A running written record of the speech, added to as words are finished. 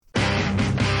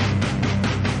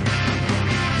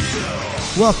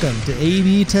Welcome to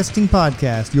A/B Testing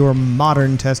Podcast, your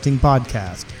modern testing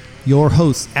podcast. Your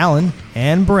hosts, Alan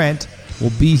and Brent,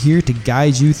 will be here to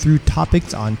guide you through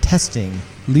topics on testing,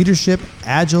 leadership,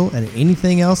 agile, and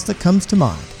anything else that comes to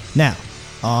mind. Now,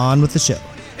 on with the show.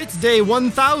 It's day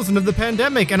 1000 of the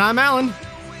pandemic, and I'm Alan.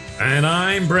 And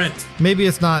I'm Brent. Maybe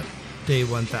it's not day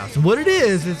 1000. What it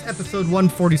is episode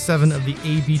 147 of the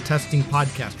A/B Testing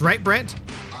Podcast. Right, Brent?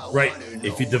 Right.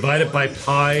 If you divide it by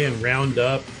pi and round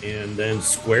up and then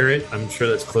square it, I'm sure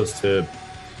that's close to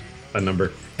a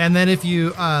number. And then if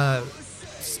you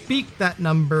speak that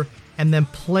number and then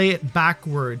play it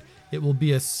backward, it will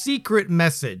be a secret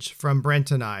message from Brent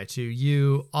and I to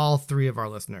you, all three of our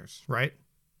listeners, right?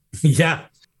 Yeah.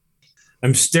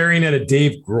 I'm staring at a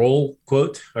Dave Grohl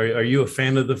quote. Are you a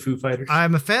fan of the Foo Fighters?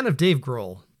 I'm a fan of Dave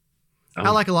Grohl.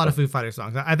 I like a lot of Foo Fighters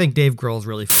songs. I think Dave Grohl's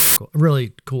really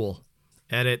cool.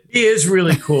 Edit. He is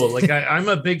really cool. Like I'm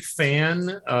a big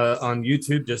fan on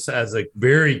YouTube, just as a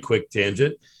very quick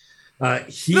tangent.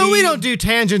 No, we don't do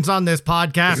tangents on this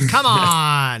podcast. Come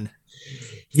on.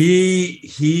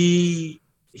 He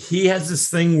has this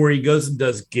thing where he goes and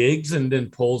does gigs and then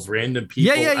pulls random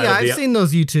people. Yeah. I've seen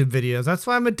those YouTube videos. That's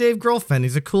why I'm a Dave Grohl fan.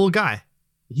 He's a cool guy.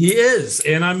 He is,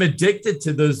 and I'm addicted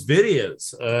to those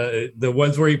videos. The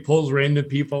ones where he pulls random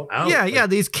people out. Yeah,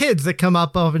 these kids that come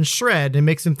up and shred and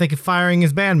makes him think of firing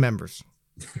his band members.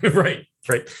 Right.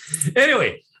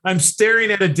 Anyway, I'm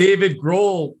staring at a David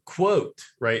Grohl quote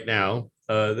right now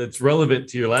that's relevant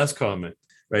to your last comment.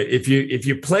 Right, if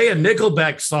you play a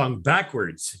Nickelback song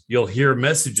backwards, you'll hear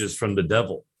messages from the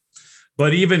devil.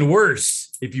 But even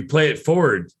worse, if you play it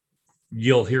forward,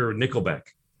 you'll hear Nickelback.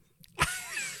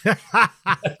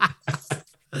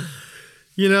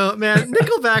 You know, man,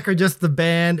 Nickelback are just the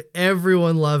band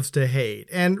everyone loves to hate,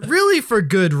 and really for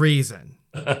good reason.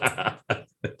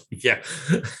 Yeah.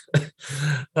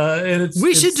 And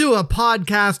we should do a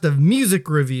podcast of music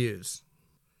reviews.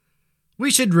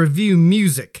 We should review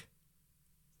music.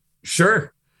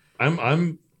 Sure.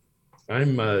 I'm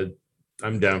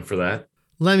down for that.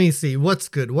 Let me see. What's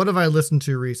good? What have I listened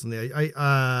to recently?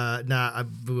 I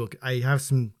have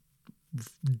some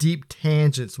deep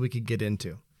tangents we could get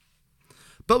into,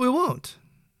 but we won't.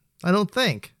 I don't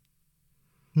think.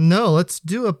 No, let's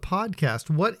do a podcast.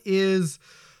 What is,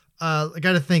 I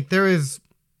got to think there is,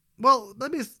 well,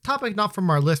 let me, topic not from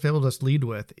our list, maybe we'll just lead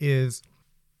with is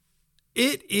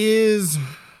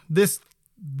this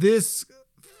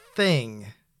thing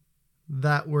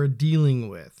that we're dealing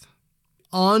with,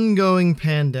 ongoing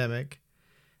pandemic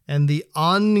and the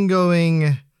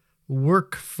ongoing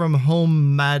work from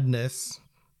home madness.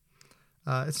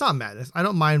 It's not madness. I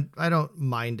don't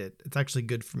mind it. It's actually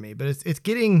good for me, but it's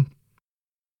getting,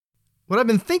 what I've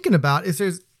been thinking about is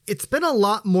it's been a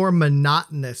lot more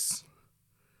monotonous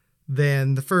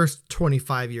than the first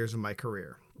 25 years of my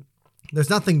career. There's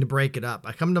nothing to break it up.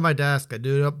 I come to my desk, I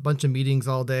do a bunch of meetings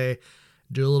all day,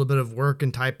 do a little bit of work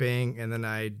and typing, and then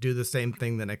I do the same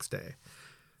thing the next day,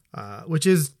 which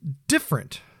is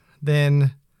different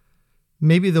than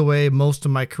maybe the way most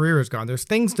of my career has gone. There's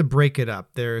things to break it up.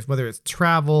 There's, whether it's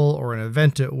travel or an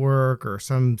event at work or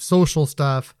some social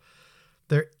stuff,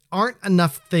 there aren't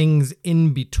enough things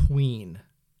in between.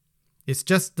 It's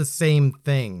just the same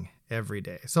thing every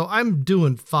day. So I'm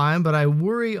doing fine, but I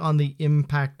worry on the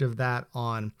impact of that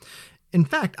on, in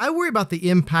fact, I worry about the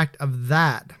impact of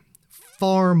that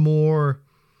far more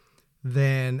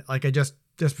than, like, I just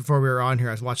before we were on here,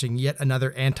 I was watching yet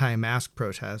another anti-mask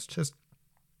protest.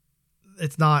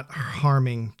 It's not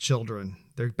harming children.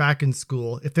 They're back in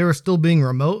school. If they were still being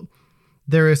remote,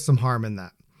 there is some harm in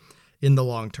that in the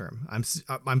long term. I'm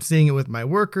seeing it with my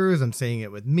workers. I'm seeing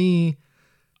it with me.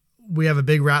 We have a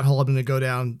big rat hole I'm going to go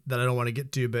down that I don't want to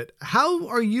get to, but how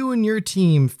are you and your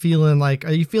team feeling? Like,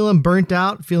 are you feeling burnt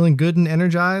out, feeling good and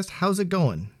energized? How's it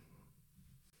going?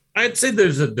 I'd say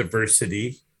there's a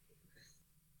diversity,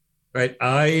 right?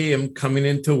 I am coming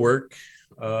into work.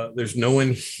 There's no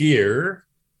one here,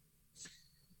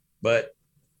 but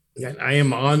I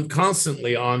am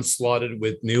constantly onslaughted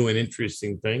with new and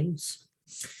interesting things.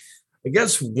 I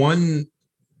guess one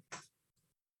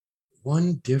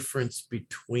difference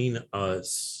between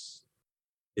us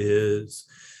is,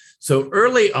 so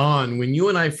early on when you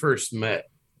and I first met,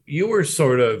 you were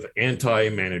sort of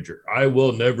anti-manager. I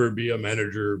will never be a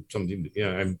manager. Something,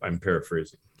 I'm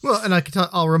paraphrasing. Well, and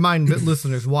I'll remind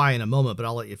listeners why in a moment, but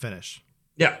I'll let you finish.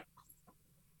 Yeah.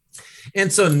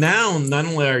 And so now, not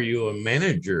only are you a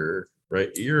manager, right?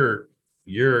 You're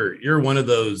one of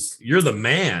those. You're the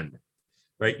man,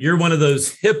 right? You're one of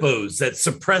those hippos that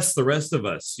suppress the rest of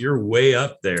us. You're way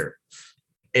up there.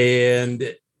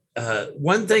 And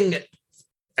one thing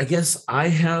I guess I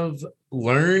have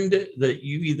learned that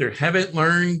you either haven't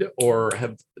learned or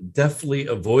have definitely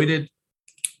avoided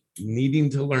needing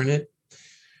to learn it,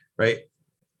 right?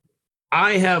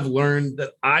 I have learned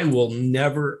that I will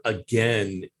never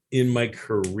again in my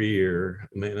career,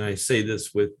 and I say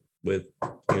this with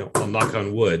I'll knock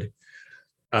on wood,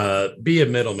 be a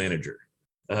middle manager,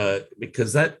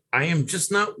 because that I am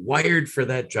just not wired for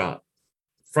that job.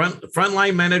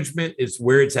 Frontline management is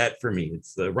where it's at for me.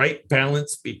 It's the right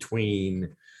balance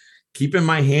between keeping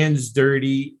my hands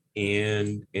dirty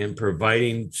and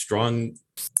providing strong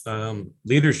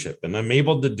leadership, and I'm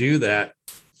able to do that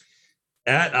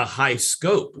at a high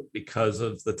scope because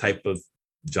of the type of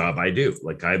job I do.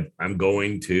 Like I'm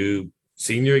going to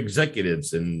senior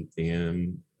executives and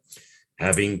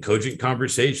having cogent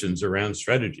conversations around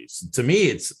strategies. To me,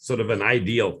 it's sort of an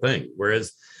ideal thing.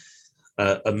 Whereas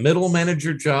a middle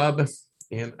manager job,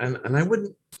 and I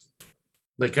wouldn't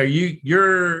like, do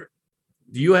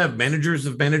you have managers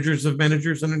of managers of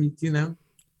managers underneath you now?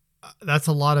 That's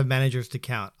a lot of managers to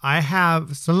count. I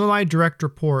have some of my direct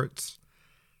reports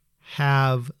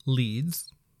have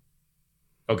leads.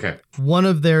 Okay. One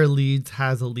of their leads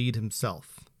has a lead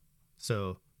himself.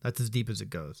 So that's as deep as it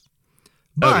goes.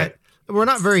 But we're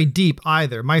not very deep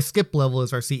either. My skip level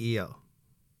is our CEO.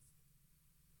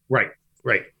 Right.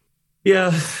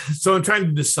 Yeah. So I'm trying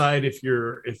to decide if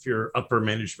you're upper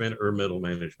management or middle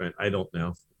management. I don't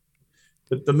know.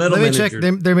 But the middle manager. Let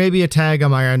me check. There may be a tag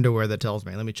on my underwear that tells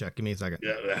me. Let me check. Give me a second.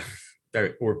 Yeah. All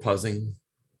right. We're pausing.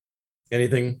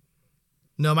 Anything?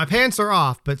 No, my pants are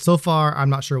off, but so far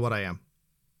I'm not sure what I am.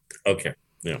 Okay.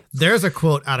 Yeah. There's a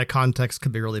quote out of context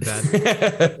could be really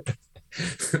bad.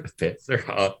 Pants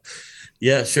are off.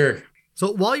 Yeah, sure.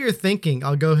 So while you're thinking,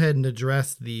 I'll go ahead and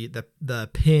address the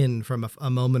pin from a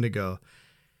moment ago.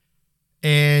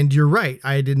 And you're right.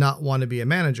 I did not want to be a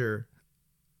manager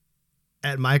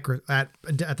at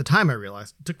the time. I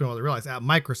realized it took me a while to realize at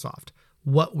Microsoft.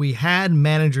 What we had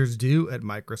managers do at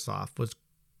Microsoft was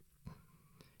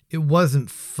it wasn't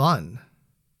fun.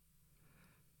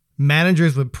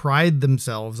 Managers would pride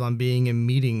themselves on being in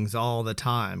meetings all the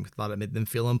time. Thought it made them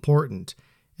feel important.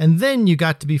 And then you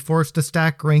got to be forced to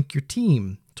stack rank your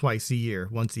team once a year,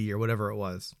 whatever it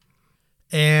was.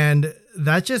 And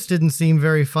that just didn't seem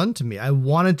very fun to me. I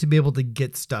wanted to be able to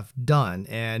get stuff done.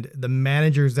 And the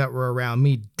managers that were around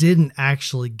me didn't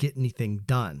actually get anything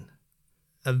done.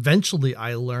 Eventually,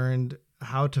 I learned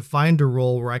how to find a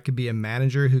role where I could be a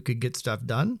manager who could get stuff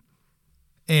done.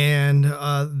 And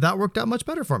that worked out much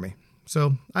better for me.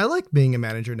 So I like being a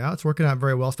manager now. It's working out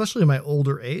very well, especially in my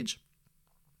older age.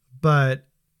 But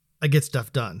I get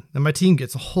stuff done. And my team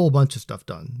gets a whole bunch of stuff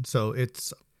done. So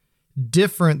it's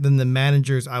different than the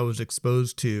managers I was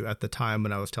exposed to at the time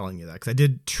when I was telling you that. Because I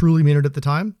did truly mean it at the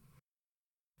time.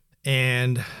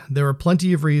 And there were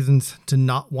plenty of reasons to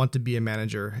not want to be a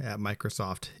manager at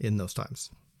Microsoft in those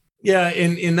times. Yeah,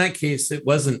 in that case, it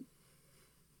wasn't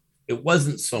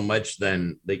so much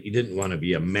then that you didn't want to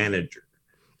be a manager.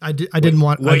 I didn't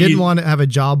want to have a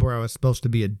job where I was supposed to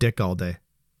be a dick all day.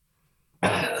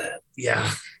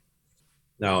 Yeah.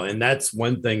 No, and that's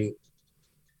one thing.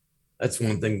 That's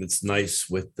one thing that's nice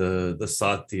with the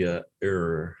Satya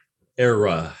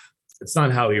era. It's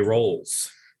not how he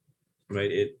rolls,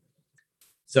 right?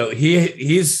 So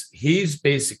he's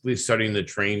basically starting the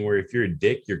train where if you're a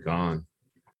dick, you're gone.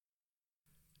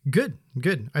 Good.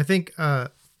 I think that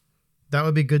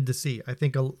would be good to see. I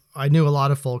think I knew a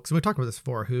lot of folks, and we talked about this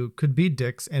before, who could be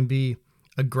dicks and be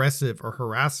aggressive or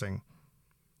harassing,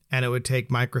 and it would take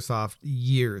Microsoft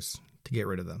years to get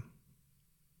rid of them.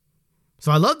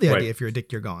 So I love the idea, if you're a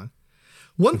dick, you're gone.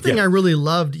 One thing I really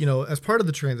loved, as part of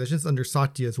the transitions under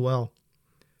Satya as well,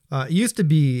 it used to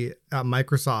be at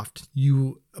Microsoft,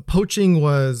 poaching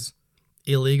was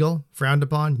illegal, frowned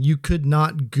upon. You could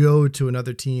not go to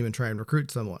another team and try and recruit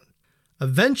someone.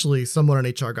 Eventually, someone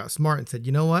in HR got smart and said,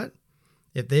 you know what?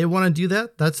 If they want to do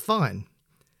that, that's fine.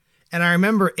 And I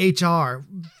remember HR,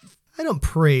 I don't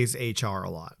praise HR a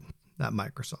lot at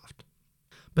Microsoft,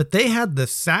 but they had the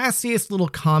sassiest little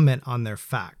comment on their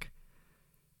FAQ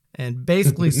and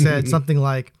basically said something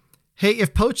like, hey,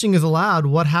 if poaching is allowed,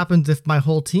 what happens if my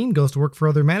whole team goes to work for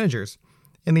other managers?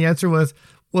 And the answer was,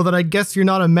 well, then I guess you're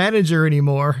not a manager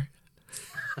anymore.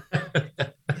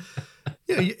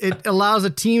 It allows a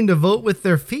team to vote with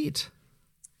their feet.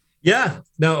 Yeah.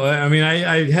 No, I mean,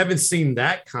 I haven't seen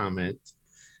that comment,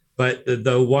 but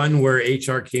the one where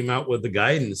HR came out with the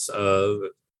guidance of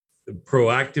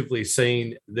proactively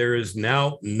saying there is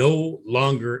now no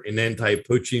longer an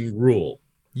anti-poaching rule.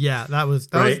 Yeah, that was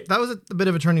a bit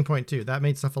of a turning point too. That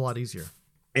made stuff a lot easier.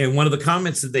 And one of the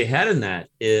comments that they had in that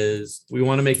is, we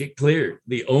want to make it clear,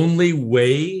 the only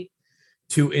way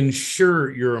to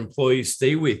ensure your employees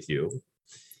stay with you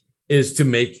is to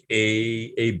make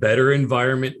a better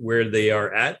environment where they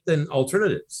are at than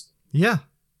alternatives. Yeah.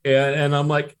 And I'm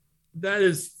like, that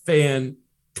is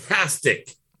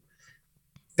fantastic.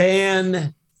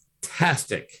 Fantastic.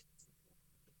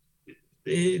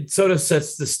 It sort of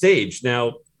sets the stage.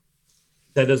 Now,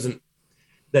 that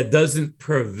doesn't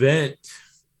prevent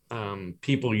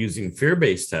people using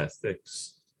fear-based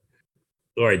tactics,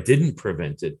 or it didn't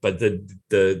prevent it, but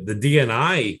the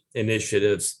D&I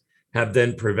initiatives have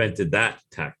then prevented that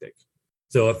tactic.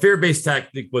 So a fear-based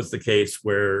tactic was the case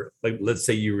where, like, let's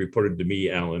say you reported to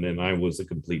me, Alan, and I was a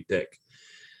complete dick,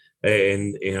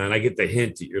 and I get the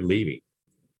hint that you're leaving,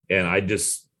 and I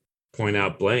just point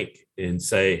out blank and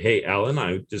say, hey, Alan,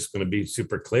 I'm just going to be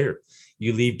super clear.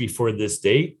 You leave before this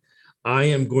date, I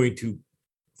am going to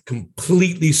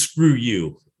completely screw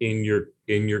you in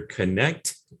your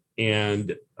connect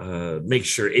and make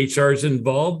sure HR is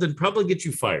involved and probably get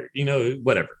you fired.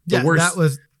 Whatever. Yeah,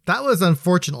 that was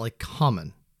unfortunately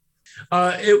common.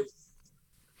 Or I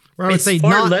would say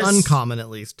not uncommon, at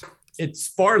least. It's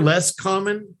far less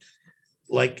common.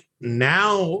 Like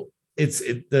now,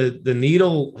 the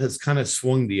needle has kind of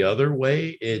swung the other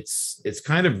way. It's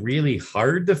kind of really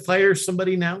hard to fire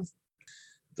somebody now.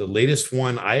 The latest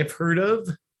one I've heard of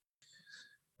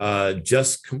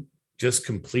just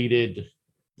completed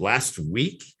last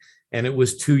week, and it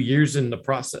was 2 years in the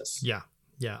process. Yeah,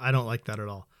 I don't like that at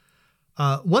all.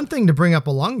 One thing to bring up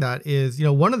along that is,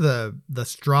 one of the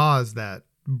straws that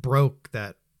broke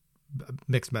that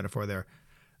mixed metaphor there,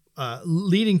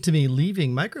 leading to me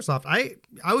leaving Microsoft.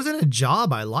 I was in a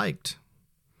job I liked.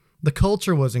 The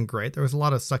culture wasn't great. There was a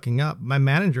lot of sucking up. My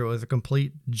manager was a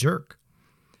complete jerk.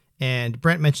 And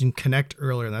Brent mentioned Connect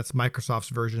earlier. And that's Microsoft's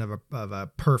version of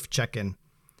a perf check-in.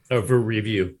 Of a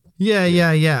review.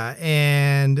 Yeah.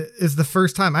 And it's the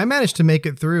first time I managed to make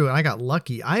it through, and I got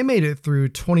lucky. I made it through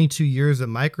 22 years at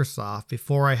Microsoft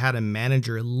before I had a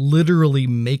manager literally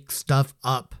make stuff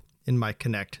up in my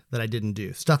Connect that I didn't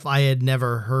do. Stuff I had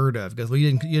never heard of because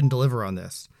you didn't deliver on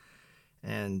this.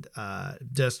 And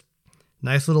just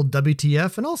nice little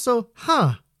WTF, and also,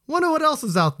 wonder what else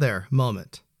is out there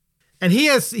moment. And he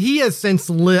has since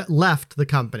left the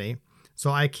company, so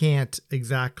I can't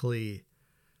exactly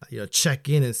check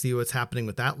in and see what's happening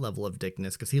with that level of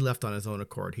dickness, because he left on his own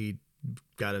accord. He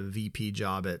got a VP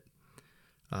job at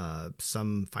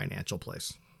some financial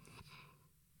place.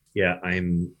 Yeah,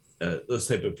 I'm those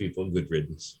type of people. Good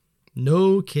riddance.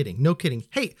 No kidding.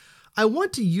 Hey, I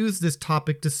want to use this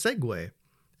topic to segue,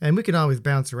 and we can always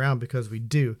bounce around because we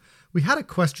do. We had a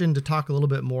question to talk a little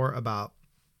bit more about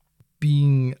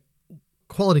being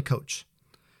quality coach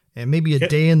and maybe a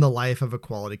day in the life of a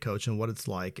quality coach and what it's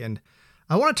like. And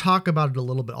I want to talk about it a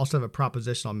little bit. I also have a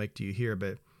proposition I'll make to you here,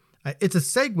 but it's a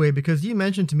segue because you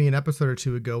mentioned to me an episode or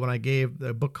two ago when I gave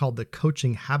a book called The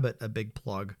Coaching Habit a big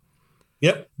plug.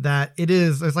 Yep. That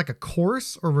there's like a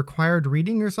course or required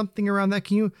reading or something around that.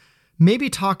 Can you maybe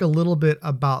talk a little bit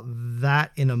about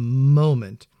that in a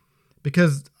moment?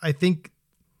 Because I think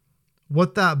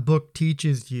what that book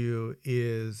teaches you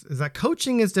is that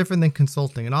coaching is different than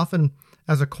consulting. And often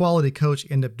as a quality coach, you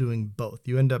end up doing both.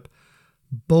 You end up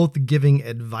both giving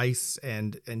advice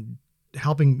and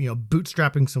helping,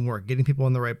 bootstrapping some work, getting people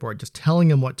on the right board, just telling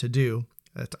them what to do.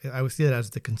 I would see that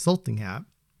as the consulting hat.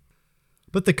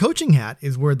 But the coaching hat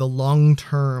is where the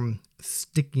long-term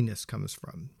stickiness comes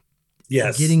from.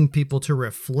 Yes. Getting people to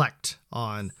reflect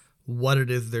on what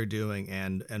it is they're doing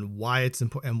and why it's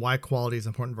important and why quality is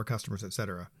important for customers, et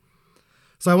cetera.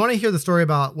 So I want to hear the story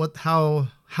about how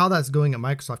that's going at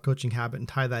Microsoft Coaching Habit and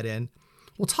tie that in.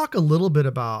 We'll talk a little bit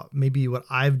about maybe what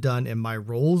I've done in my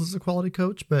roles as a quality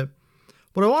coach, but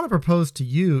what I want to propose to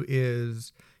you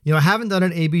is, I haven't done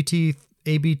an ABT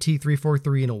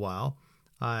 343 in a while.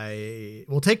 I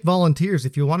will take volunteers.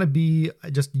 If you want to be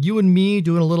just you and me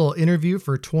doing a little interview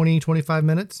for 20, 25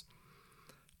 minutes,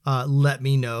 let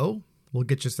me know. We'll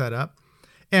get you set up.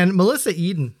 And Melissa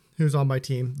Eden, who's on my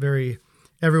team,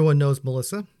 everyone knows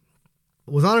Melissa,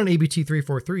 was on an ABT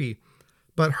 343,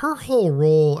 but her whole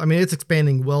role, it's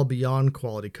expanding well beyond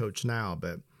quality coach now,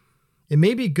 but it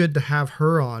may be good to have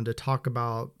her on to talk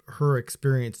about her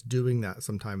experience doing that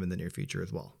sometime in the near future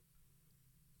as well.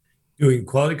 Doing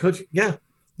quality coaching? Yeah.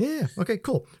 Yeah. Okay,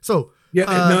 cool. So yeah,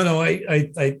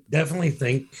 I definitely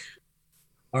think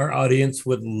our audience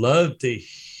would love to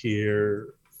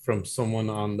hear from someone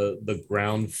on the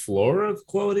ground floor of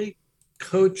quality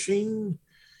coaching,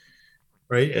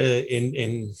 right?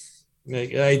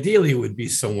 Ideally, it would be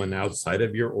someone outside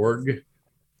of your org,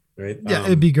 right? Yeah,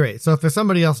 it'd be great. So if there's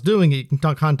somebody else doing it, you can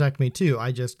contact me too.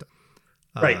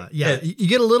 Right. Yeah, you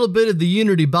get a little bit of the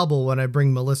unity bubble when I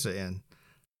bring Melissa in.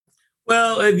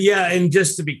 Well, and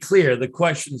just to be clear, the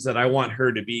questions that I want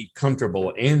her to be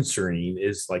comfortable answering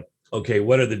is like, okay,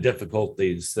 what are the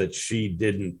difficulties that she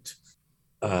didn't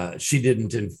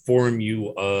inform you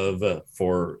of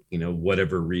for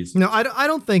whatever reason? No, I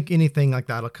don't think anything like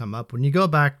that'll come up. When you go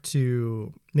back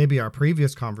to maybe our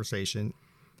previous conversation,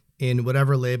 in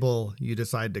whatever label you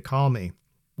decide to call me,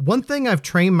 one thing I've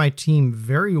trained my team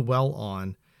very well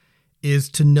on is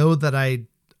to know that I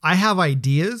have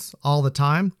ideas all the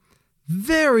time.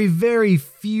 Very, very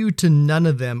few to none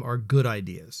of them are good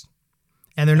ideas.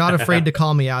 And they're not afraid to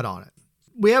call me out on it.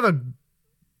 We have a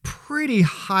pretty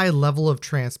high level of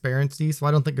transparency, so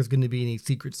I don't think there's going to be any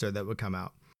secrets there that would come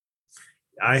out.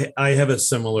 I have a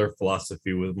similar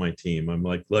philosophy with my team. I'm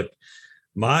like, look,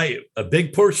 a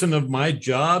big portion of my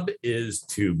job is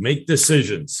to make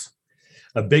decisions.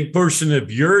 A big portion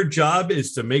of your job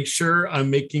is to make sure I'm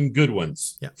making good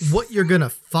ones. Yeah. What you're going to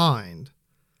find,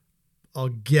 I'll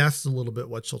guess a little bit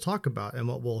what she'll talk about and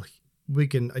what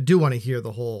I do want to hear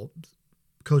the whole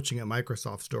coaching at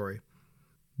Microsoft story.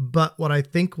 But what I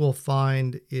think we'll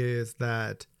find is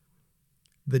that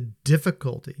the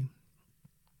difficulty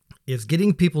is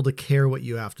getting people to care what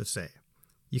you have to say.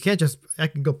 You can't I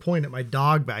can go point at my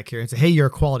dog back here and say, hey, you're a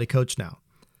quality coach now.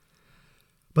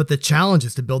 But the challenge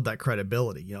is to build that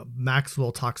credibility.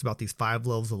 Maxwell talks about these 5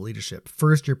 levels of leadership.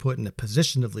 First, you're put in a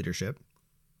position of leadership,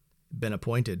 been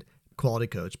appointed quality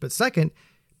coach. But second,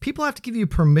 people have to give you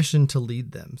permission to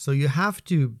lead them. So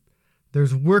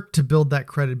there's work to build that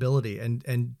credibility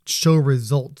and show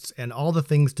results and all the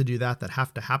things to do that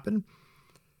have to happen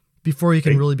before you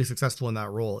can really be successful in that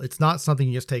role. It's not something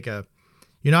you just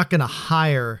you're not going to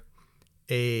hire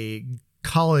a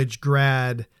college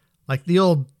grad like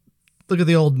look at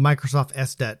the old Microsoft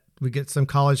SDET. We get some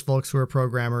college folks who are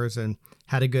programmers and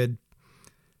had a good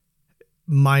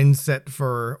mindset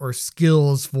or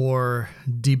skills for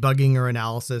debugging or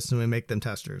analysis, and we make them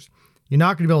testers. You're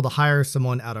not going to be able to hire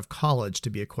someone out of college to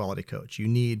be a quality coach. You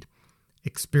need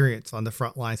experience on the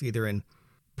front lines, either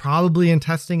probably in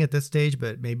testing at this stage,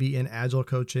 but maybe in agile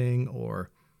coaching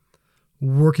or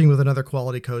working with another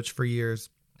quality coach for years.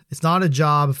 It's not a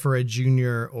job for a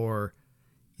junior or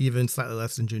even slightly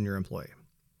less than junior employee.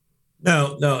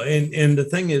 No. And the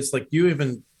thing is, like you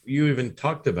even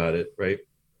talked about it, right?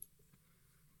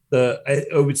 I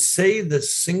would say the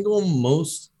single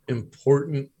most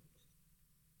important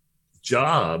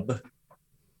job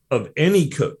of any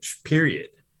coach, period,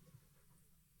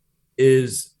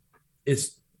 is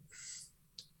this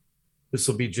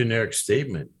will be a generic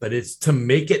statement, but it's to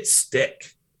make it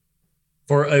stick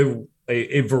for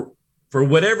for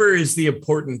whatever is the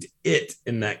important it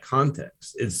in that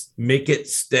context, is make it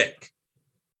stick.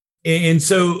 And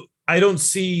so I don't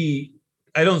see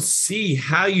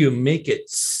how you make it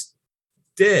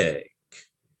stick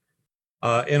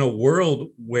in a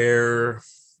world where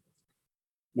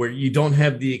you don't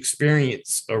have the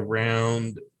experience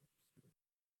around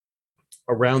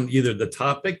either the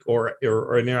topic or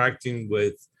interacting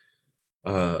with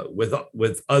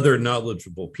other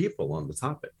knowledgeable people on the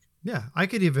topic. Yeah, I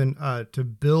could even to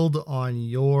build on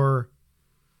your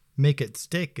make it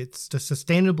stick. It's to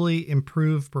sustainably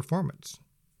improve performance,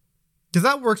 because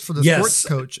that works for the sports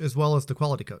coach as well as the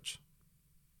quality coach.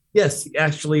 Yes,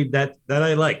 actually, that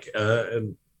I like.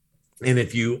 And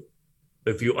if you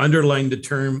underline the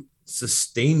term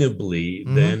sustainably,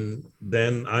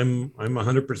 then I'm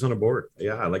 100% aboard.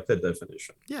 Yeah, I like that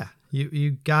definition. Yeah, you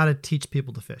got to teach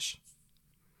people to fish.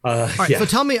 All right, yeah. So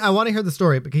tell me, I want to hear the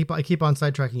story, but I keep on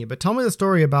sidetracking you. But tell me the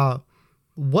story about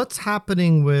what's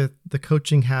happening with the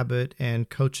coaching habit and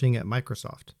coaching at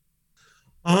Microsoft.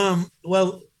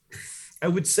 Well, I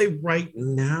would say right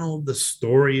now the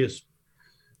story is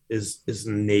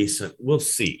nascent. We'll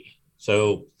see.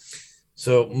 So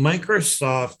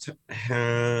Microsoft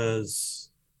has,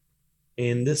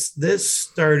 and this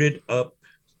started up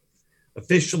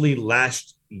officially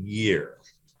last year.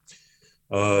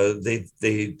 They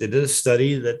did a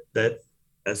study that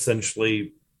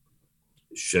essentially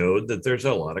showed that there's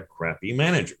a lot of crappy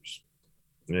managers.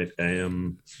 Right?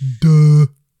 Duh.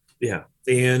 Yeah,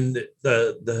 and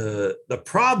the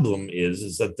problem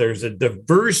is that there's a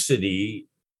diversity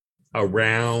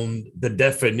around the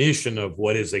definition of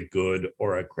what is a good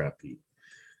or a crappy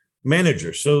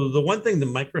manager. So the one thing that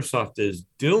Microsoft is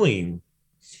doing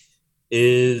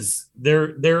is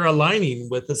they're aligning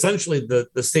with essentially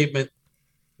the statement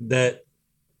that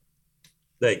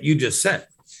you just said,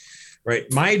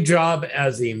 right? My job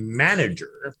as a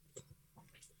manager,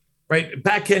 right?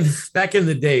 Back in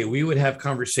the day, we would have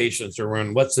conversations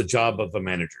around what's the job of a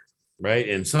manager, right?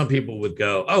 And some people would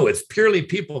go, oh, it's purely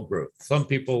people growth. Some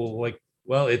people like,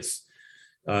 well, it's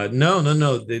no.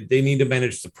 They need to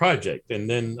manage the project. And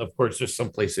then, of course, there's some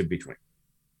place in between.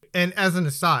 And as an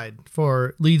aside,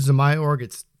 for leads in my org,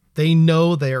 they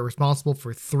know they are responsible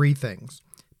for three things: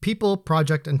 people,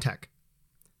 project, and tech.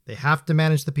 They have to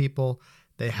manage the people.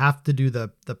 They have to do the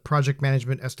project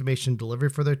management, estimation, delivery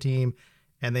for their team,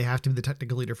 and they have to be the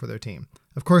technical leader for their team.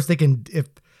 Of course, they can, if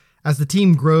as the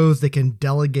team grows, they can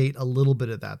delegate a little bit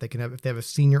of that. They can have, if they have a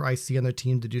senior IC on their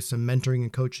team, to do some mentoring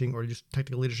and coaching or just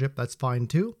technical leadership, that's fine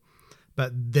too.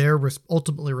 But they're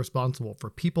ultimately responsible for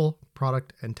people,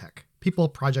 product, and tech. People,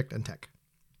 project, and tech.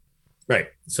 Right.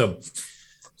 So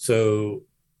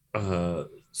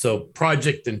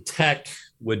project and tech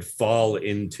would fall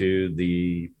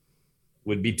into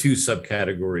would be two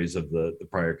subcategories of the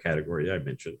prior category I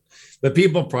mentioned. The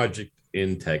people, project,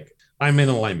 in tech, I'm in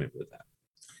alignment with that.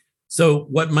 So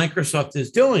what Microsoft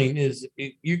is doing is,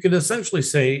 you could essentially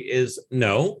say is,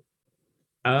 no,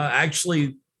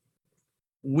 actually,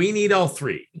 we need all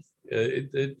three,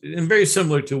 and very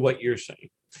similar to what you're saying.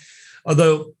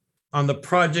 Although on the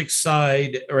project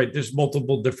side, all right, there's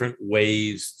multiple different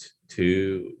ways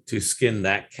to skin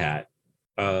that cat.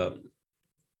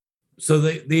 So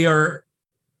they are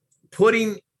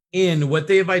putting in what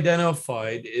they've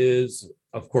identified is,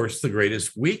 of course, the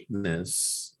greatest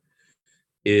weakness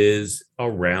is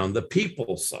around the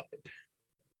people side.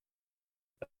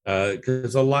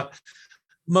 Because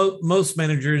most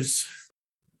managers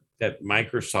at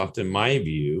Microsoft, in my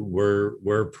view,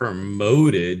 were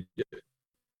promoted,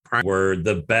 were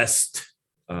the best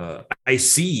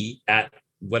IC at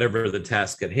whatever the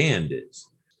task at hand is.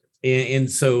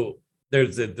 And so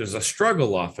there's a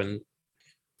struggle often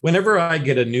whenever I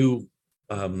get a new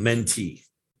mentee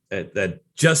that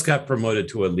just got promoted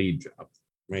to a lead job,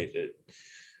 right?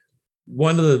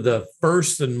 One of the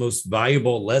first and most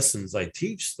valuable lessons I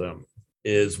teach them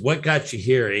is, what got you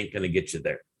here ain't going to get you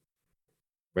there,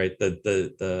 right?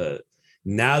 The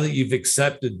now that you've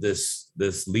accepted this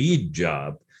lead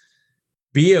job,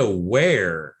 be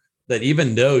aware that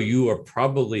even though you are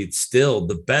probably still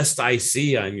the best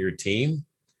IC on your team,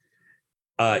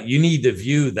 you need to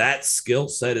view that skill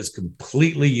set as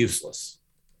completely useless.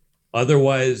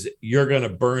 Otherwise, you're going to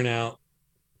burn out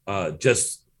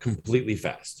just completely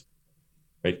fast,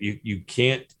 right? You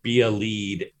can't be a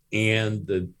lead and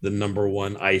the number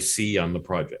one IC on the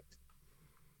project.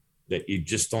 That you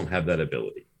just don't have that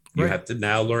ability. You have to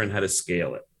now learn how to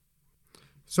scale it.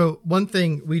 So one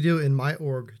thing we do in my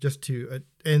org, just to,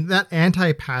 and that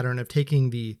anti-pattern of taking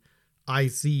the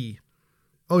IC,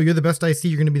 oh, you're the best IC,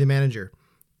 you're going to be the manager.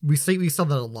 We saw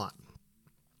that a lot.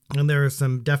 And there are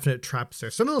some definite traps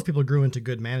there. Some of those people grew into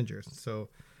good managers. So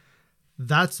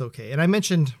that's okay. And I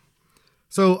mentioned,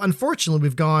 so unfortunately,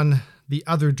 we've gone the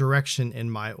other direction in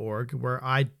my org where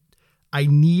I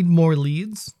need more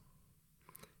leads.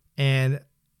 And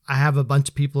I have a bunch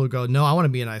of people who go, no, I want to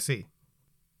be an IC.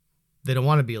 They don't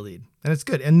want to be a lead. And it's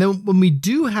good. And then when we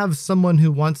do have someone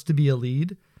who wants to be a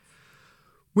lead,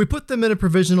 we put them in a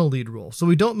provisional lead role. So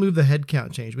we don't move the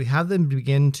headcount change. We have them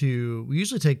we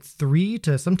usually take 3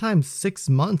 to sometimes 6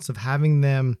 months of having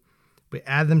them. We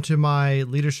add them to my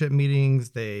leadership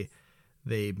meetings. They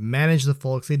manage the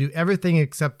folks. They do everything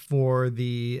except for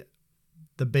the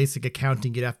basic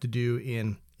accounting you'd have to do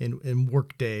in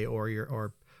Workday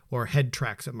or head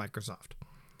tracks at Microsoft.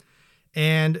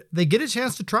 And they get a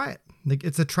chance to try it.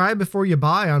 It's a try before you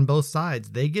buy on both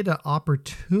sides. They get an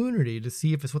opportunity to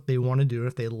see if it's what they want to do, and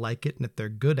if they like it, and if they're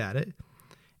good at it.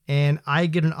 And I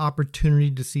get an opportunity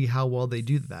to see how well they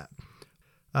do that.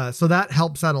 So that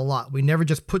helps out a lot. We never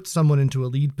just put someone into a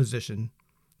lead position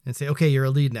and say, okay, you're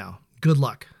a lead now. Good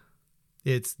luck.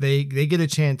 It's they get a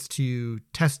chance to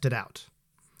test it out,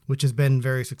 which has been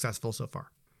very successful so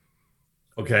far.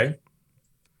 Okay.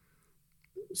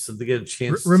 So they get a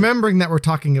chance. Remembering that we're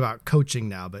talking about coaching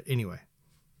now, but anyway.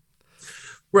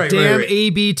 Right. Damn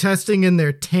A/B testing and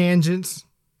their tangents.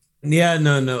 Yeah,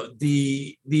 no.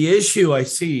 The issue I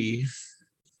see,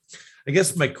 I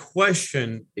guess my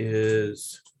question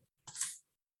is,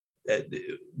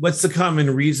 what's the common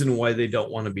reason why they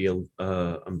don't want to be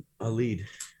a lead?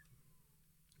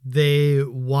 They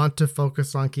want to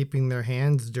focus on keeping their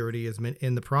hands dirty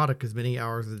in the product as many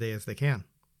hours a day as they can.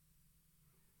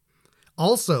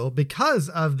 Also, because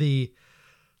of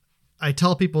I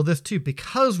tell people this too,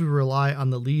 because we rely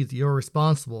on the leads, you're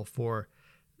responsible for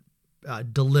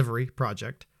delivery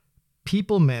project,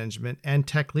 people management, and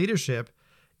tech leadership.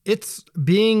 It's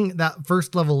being that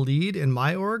first level lead in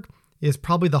my org is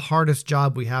probably the hardest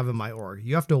job we have in my org.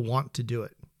 You have to want to do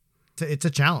it. It's a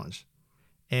challenge.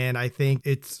 And I think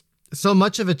it's so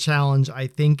much of a challenge. I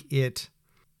think it's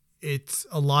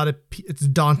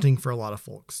daunting for a lot of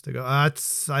folks to go,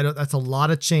 that's a lot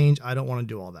of change. I don't want to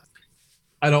do all that.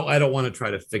 I don't want to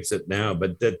try to fix it now,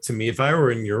 but that, to me, if I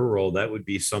were in your role, that would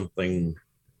be something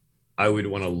I would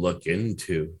want to look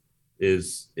into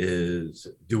is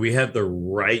do we have the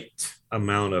right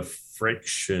amount of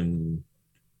friction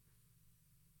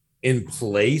in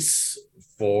place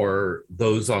for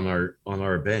those on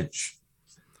our bench?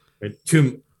 Right?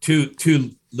 Too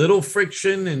little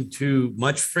friction and too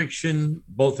much friction,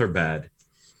 both are bad.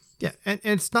 Yeah, and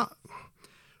it's not,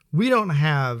 we don't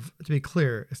have, to be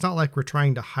clear, it's not like we're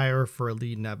trying to hire for a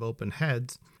lead and have open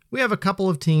heads. We have a couple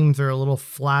of teams that are a little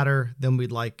flatter than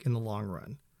we'd like in the long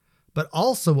run. But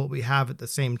also what we have at the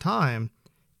same time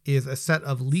is a set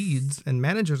of leads and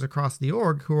managers across the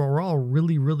org who are all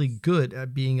really, really good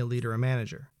at being a leader and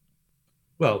manager.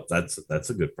 Well, that's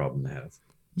a good problem to have.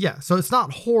 Yeah, so it's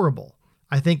not horrible.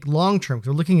 I think long term,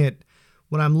 because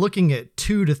when I'm looking at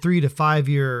 2 to 3 to 5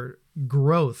 year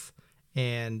growth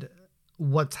and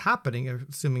what's happening,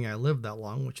 assuming I live that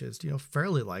long, which is,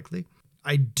 fairly likely,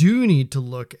 I do need to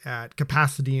look at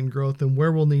capacity and growth and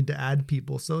where we'll need to add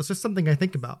people. So it's just something I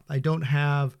think about. I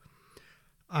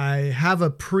have a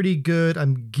pretty good,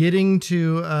 I'm getting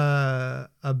to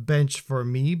a bench for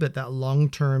me, but that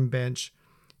long-term bench,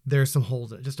 there's some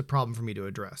holes in it, just a problem for me to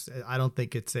address. I don't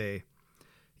think it's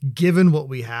given what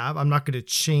we have, I'm not going to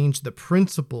change the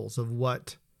principles of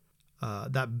what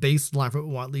that baseline for what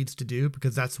we want leads to do,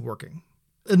 because that's working.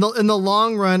 In the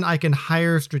long run, I can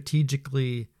hire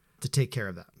strategically to take care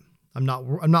of that. I'm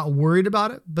not worried about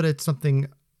it, but it's something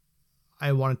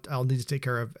I'll need to take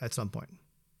care of at some point.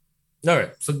 All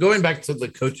right. So going back to the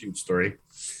coaching story.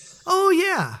 Oh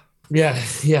yeah. Yeah.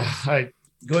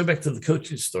 Going back to the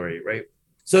coaching story, right?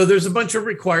 So there's a bunch of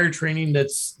required training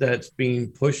that's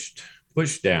being pushed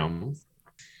down.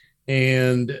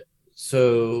 And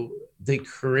so they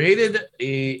created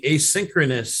a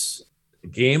asynchronous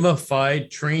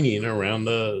gamified training around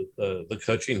the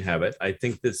coaching habit. I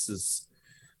think this is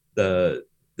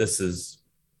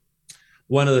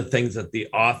one of the things that the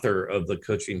author of the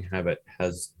coaching habit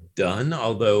has done.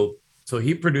 Although, so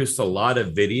he produced a lot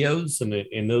of videos, and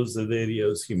in those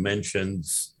videos he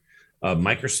mentions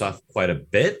Microsoft quite a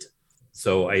bit.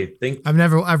 So I think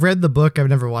I've read the book. I've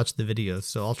never watched the videos,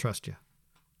 so I'll trust you.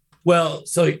 Well,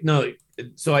 so no.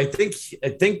 So I think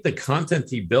the content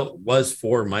he built was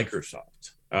for Microsoft,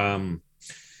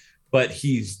 but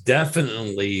he's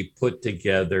definitely put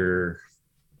together.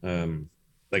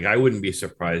 Like, I wouldn't be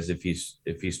surprised if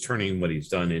he's turning what he's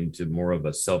done into more of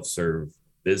a self-serve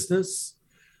business,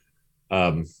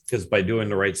 because by doing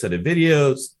the right set of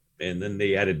videos, and then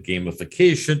they added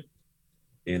gamification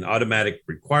and automatic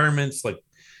requirements, like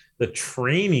the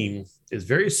training is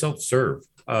very self-serve,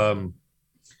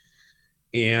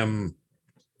 and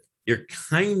you're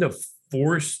kind of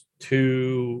forced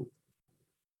to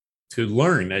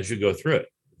learn as you go through it,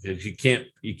 because you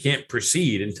can't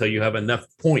proceed until you have enough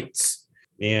points,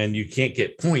 and you can't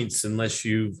get points unless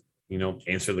you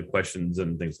answer the questions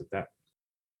and things like that.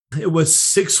 It was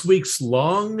 6 weeks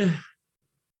long.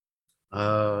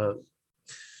 I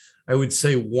would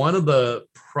say one of the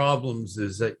problems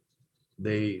is that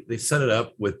they set it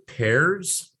up with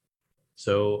pairs.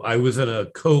 So I was in a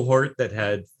cohort that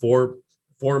had four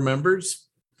members.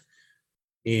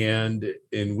 And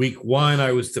in week 1,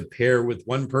 I was to pair with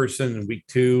one person, in week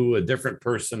 2, a different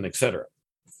person, etc.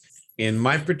 In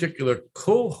my particular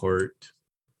cohort,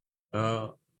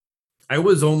 I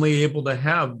was only able to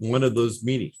have one of those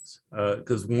meetings,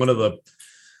 because one of the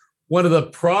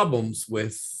problems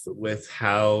with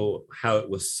how it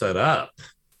was set up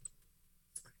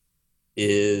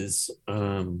is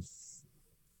it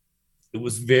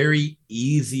was very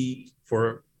easy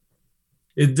for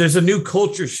there's a new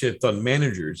culture shift on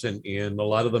managers, and a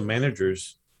lot of the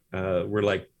managers were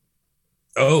like,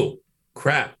 oh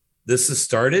crap, this has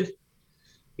started.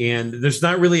 And there's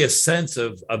not really a sense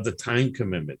of the time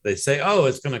commitment. They say, oh,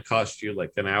 it's going to cost you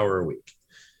like an hour a week.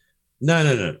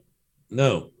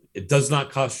 No. It does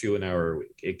not cost you an hour a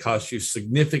week. It costs you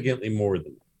significantly more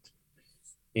than that.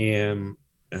 And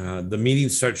the meeting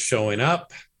starts showing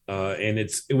up, and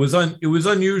it was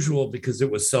unusual because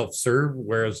it was self-serve,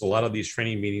 whereas a lot of these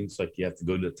training meetings, like, you have to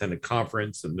go to attend a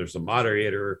conference and there's a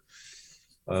moderator,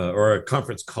 or a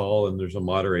conference call and there's a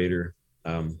moderator.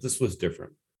 This was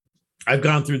different. I've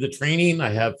gone through the training. I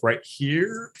have right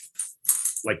here,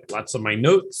 like, lots of my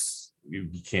notes. You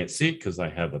can't see it because I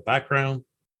have a background.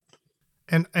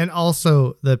 And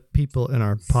also the people in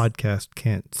our podcast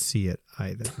can't see it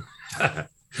either.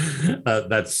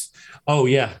 There's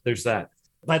that.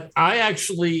 But I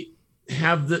actually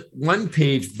have the one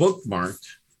page bookmarked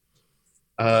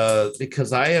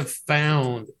because I have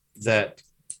found that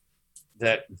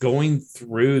going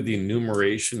through the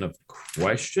enumeration of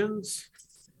questions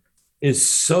is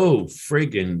so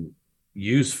friggin'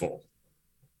 useful.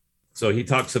 So he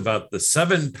talks about the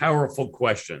 7 powerful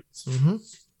questions. Mm-hmm.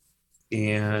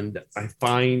 And I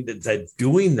find that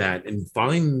doing that and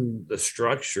finding the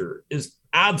structure is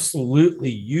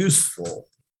absolutely useful.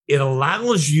 It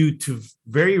allows you to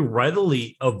very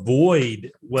readily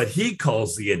avoid what he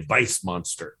calls the advice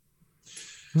monster.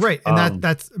 Right. And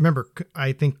that's, remember,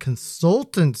 I think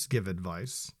consultants give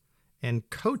advice and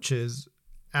coaches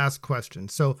ask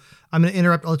questions. So I'm going to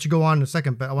interrupt. I'll let you go on in a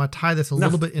second, but I want to tie this a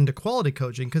little bit into quality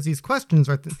coaching, because these questions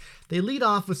they lead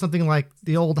off with something like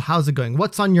the old, how's it going?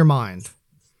 What's on your mind?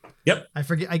 Yep. I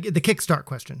get the kickstart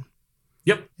question.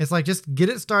 Yep. It's like, just get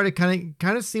it started, kind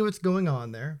of see what's going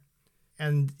on there.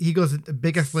 And he goes a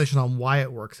big explanation on why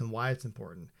it works and why it's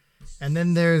important. And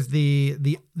then there's the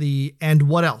and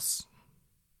what else?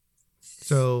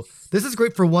 So this is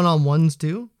great for one-on-ones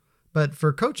too, but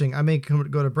for coaching, I may go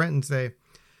to Brent and say,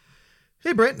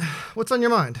 hey, Brent, what's on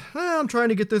your mind? I'm trying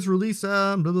to get this release,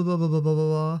 blah, blah, blah, blah, blah, blah,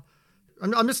 blah.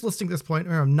 I'm just listing this point,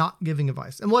 or I'm not giving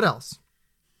advice. And what else?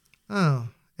 Oh,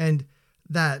 and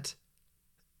that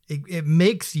it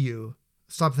makes you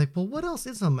stop and think, well, what else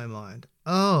is on my mind?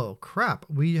 Oh, crap.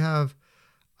 I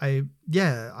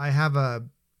have a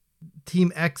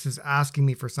Team X is asking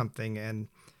me for something and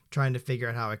trying to figure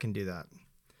out how I can do that.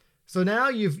 So now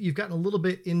you've gotten a little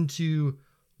bit into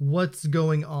what's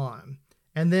going on.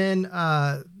 And then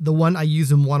the one I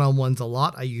use in one-on-ones a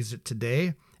lot, I use it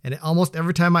today. And almost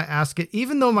every time I ask it,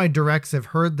 even though my directs have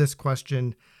heard this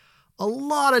question a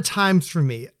lot of times from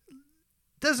me,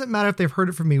 doesn't matter if they've heard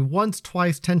it from me once,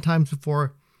 twice, 10 times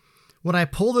before, when I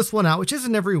pull this one out, which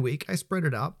isn't every week, I spread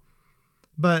it out,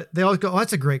 but they always go, oh,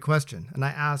 that's a great question. And I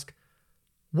ask,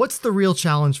 what's the real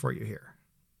challenge for you here?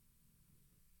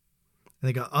 And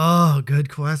they go, oh,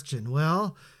 good question.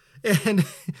 Well, and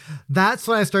that's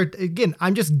when I start, again,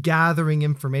 I'm just gathering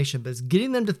information, but it's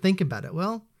getting them to think about it.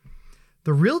 Well,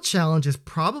 the real challenge is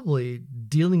probably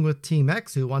dealing with Team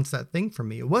X who wants that thing from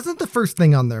me. It wasn't the first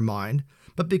thing on their mind,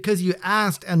 but because you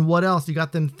asked and what else, you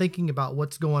got them thinking about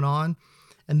what's going on.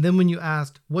 And then when you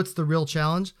asked, what's the real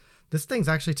challenge? This thing's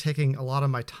actually taking a lot of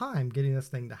my time getting this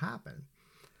thing to happen.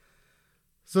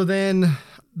 So then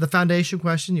the foundation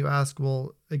question you ask,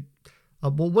 well,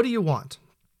 what do you want?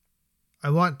 I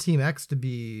want Team X to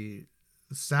be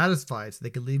satisfied so they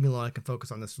can leave me alone. I can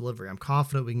focus on this delivery. I'm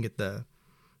confident we can get the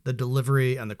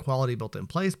delivery and the quality built in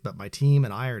place, but my team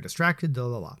and I are distracted, blah,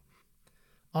 blah, blah.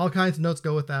 All kinds of notes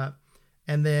go with that.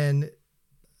 And then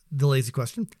the lazy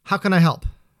question, how can I help?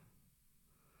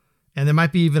 And there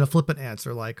might be even a flippant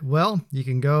answer like, well, you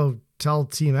can go tell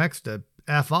Team X to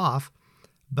F off,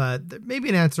 but there may be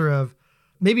an answer of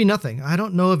maybe nothing. I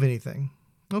don't know of anything.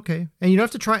 Okay. And you don't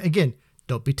have to try, again,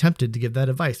 don't be tempted to give that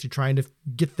advice. You're trying to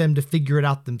get them to figure it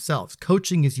out themselves.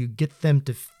 Coaching is you get them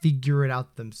to figure it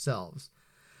out themselves.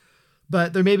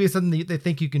 But there may be something that they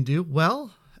think you can do.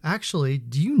 Well, actually,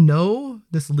 do you know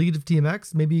this lead of Team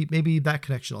X? Maybe that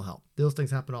connection will help. Those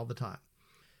things happen all the time.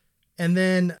 And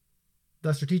then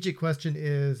the strategic question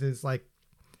is like,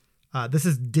 this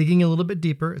is digging a little bit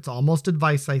deeper. It's almost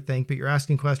advice, I think, but you're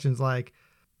asking questions like,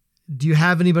 do you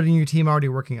have anybody in your team already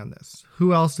working on this?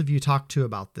 Who else have you talked to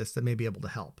about this that may be able to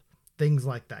help? Things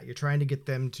like that. You're trying to get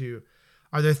them to,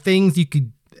 are there things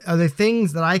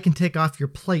that I can take off your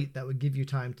plate that would give you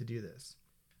time to do this?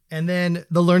 And then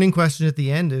the learning question at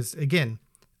the end is, again,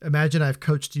 imagine I've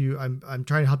coached you. I'm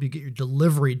trying to help you get your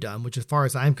delivery done, which as far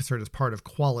as I'm concerned is part of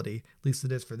quality. At least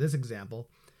it is for this example.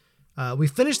 We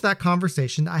finished that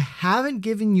conversation. I haven't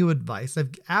given you advice.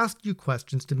 I've asked you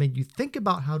questions to make you think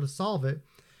about how to solve it.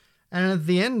 And at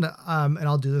the end, and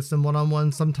I'll do this in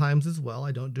one-on-one sometimes as well.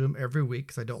 I don't do them every week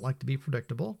because I don't like to be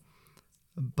predictable.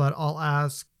 But I'll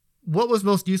ask, what was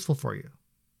most useful for you?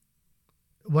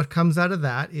 What comes out of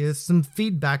that is some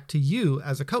feedback to you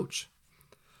as a coach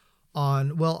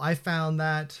on, well, I found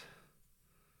that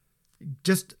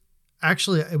just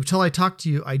actually, until I talked to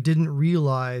you, I didn't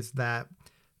realize that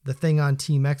the thing on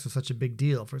Team X was such a big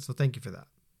deal. So thank you for that.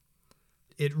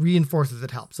 It reinforces, it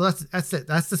helps. So that's it.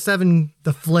 That's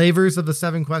the flavors of the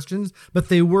 7 questions, but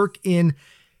they work in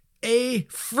a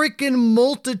freaking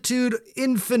multitude,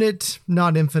 infinite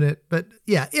numbers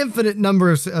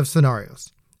of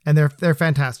scenarios. And they're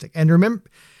fantastic. And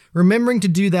remembering to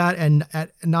do that and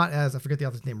not as, I forget the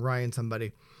author's name, Ryan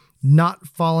somebody, not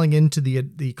falling into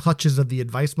the clutches of the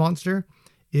advice monster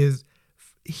is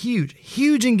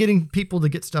huge in getting people to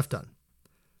get stuff done.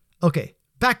 Okay,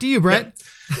 Back to you, Brett.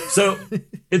 Yeah. So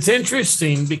it's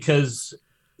interesting because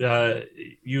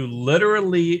you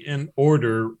literally in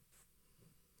order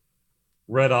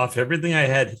read off everything I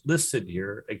had listed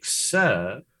here,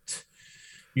 except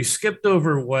you skipped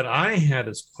over what I had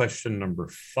as question number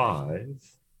 5.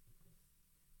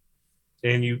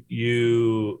 And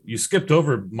you skipped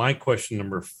over my question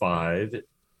number 5.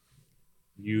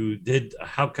 You did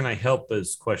how can I help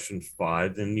as question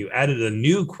 5, and you added a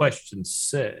new question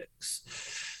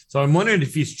 6. So I'm wondering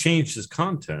if he's changed his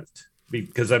content,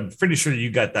 because I'm pretty sure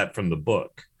you got that from the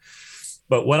book.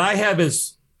 But what I have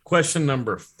is question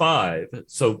number 5.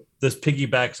 So this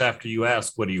piggybacks after you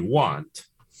ask, what do you want?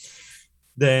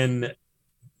 Then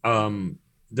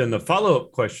the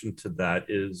follow-up question to that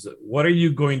is, what are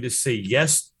you going to say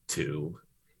yes to?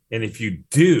 And if you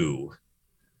do,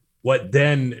 what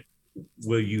then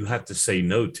will you have to say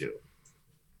no to?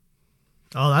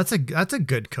 Oh, that's a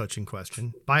good coaching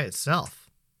question by itself.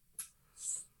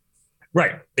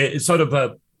 Right. It sort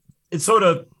of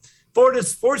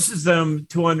forces them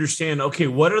to understand, okay,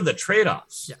 what are the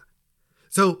trade-offs? Yeah.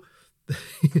 So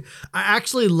I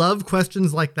actually love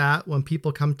questions like that when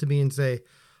people come to me and say,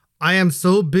 I am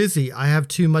so busy, I have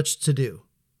too much to do.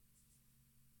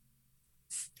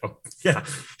 Oh, yeah.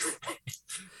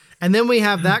 And then we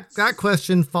have that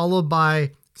question followed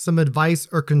by some advice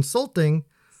or consulting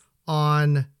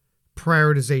on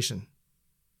prioritization.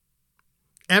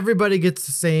 Everybody gets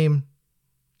the same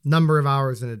number of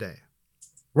hours in a day.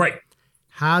 Right.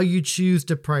 How you choose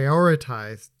to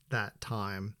prioritize that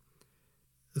time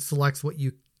selects what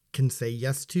you can say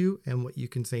yes to and what you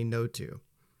can say no to.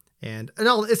 And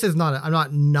no, this is not, I'm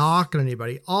not knocking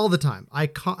anybody all the time. I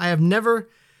have never,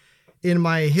 in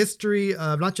my history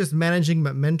of not just managing,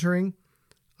 but mentoring,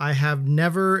 I have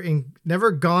never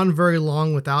gone very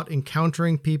long without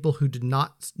encountering people who did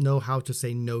not know how to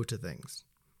say no to things.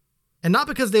 And not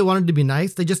because they wanted to be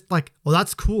nice. They just like, well,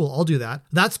 that's cool, I'll do that.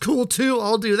 That's cool too,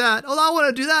 I'll do that. Oh, I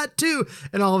want to do that too.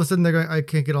 And all of a sudden they're going, I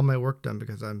can't get all my work done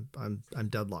because I'm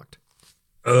deadlocked.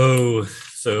 Oh,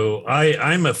 so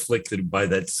I'm afflicted by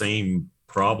that same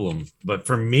problem. But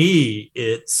for me,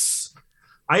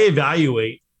 I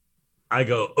evaluate, I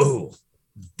go, oh,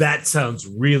 that sounds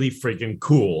really freaking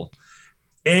cool.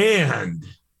 And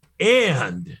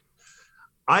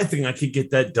I think I could get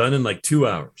that done in like 2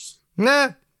 hours.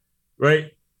 Nah.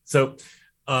 Right. So,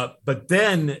 but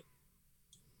then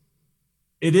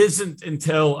it isn't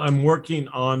until I'm working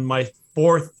on my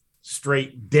 4th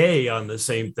straight day on the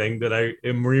same thing that I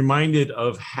am reminded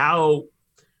of how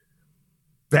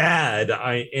bad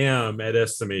I am at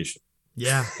estimation.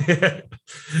 Yeah.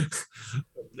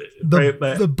 Right,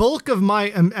 the bulk of my,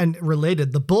 and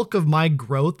related, the bulk of my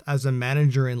growth as a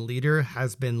manager and leader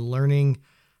has been learning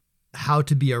how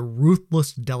to be a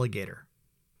ruthless delegator.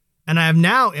 And I am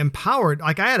now empowered.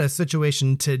 Like I had a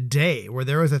situation today where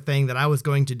there was a thing that I was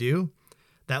going to do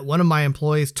that one of my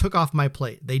employees took off my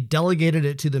plate. They delegated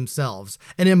it to themselves.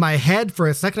 And in my head for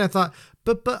a second, I thought,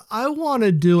 but I want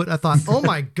to do it. I thought, oh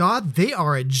my God, they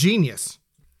are a genius.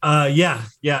 Yeah,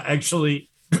 actually.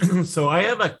 So I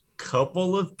have a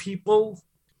couple of people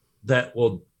that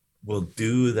will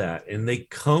do that. And they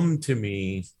come to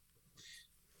me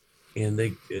and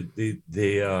they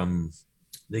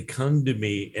come to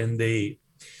me and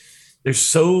they're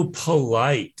so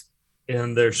polite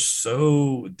and they're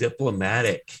so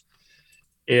diplomatic,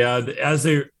 and as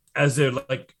they're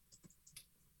like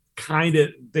kind of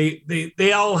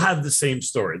they all have the same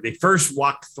story. They first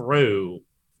walk through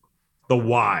the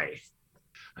why.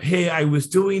 Hey, I was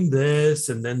doing this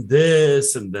and then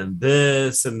this and then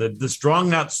this and this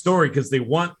drawn out story because they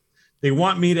want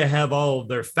me to have all of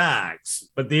their facts,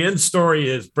 but the end story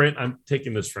is, Brent, I'm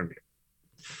taking this from you.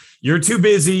 You're too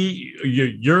busy.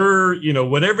 You're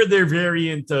whatever their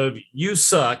variant of you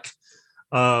suck,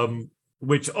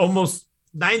 which almost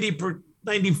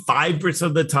 95%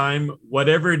 of the time,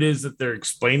 whatever it is that they're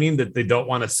explaining that they don't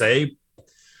want to say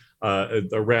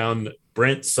around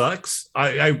Brent sucks.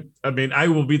 I mean, I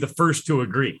will be the first to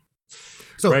agree.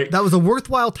 So right? That was a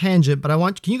worthwhile tangent, but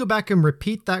can you go back and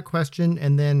repeat that question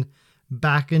and then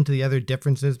back into the other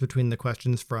differences between the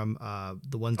questions from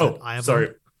the ones that I have? Sorry.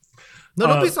 Learned? No,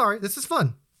 don't be sorry. This is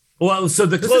fun. Well, so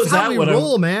this is how we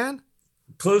roll, man.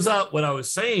 Close out what I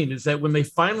was saying is that when they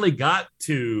finally got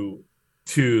to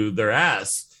their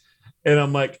ass, and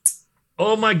I'm like,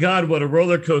 oh my God, what a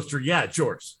roller coaster. Yeah, it's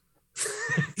yours.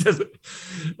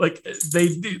 Like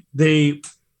they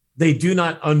do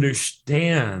not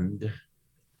understand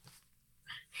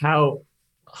how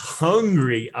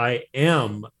hungry I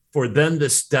am for them to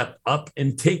step up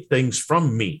and take things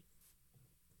from me.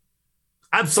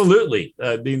 Absolutely.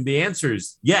 The answer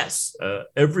is yes,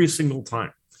 every single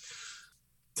time.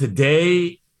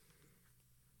 Today,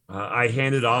 I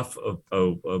handed off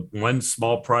one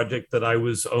small project that I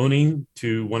was owning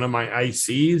to one of my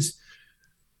ICs.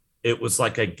 It was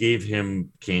like I gave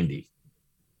him candy.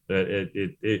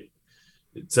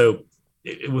 So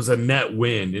it was a net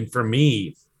win. And for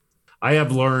me, I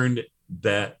have learned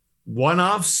that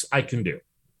one-offs I can do.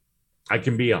 I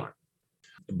can be on.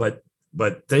 But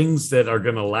things that are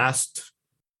going to last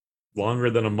longer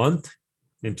than a month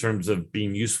in terms of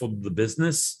being useful to the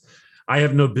business, I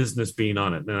have no business being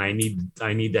on it. And I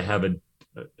need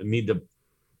to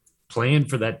plan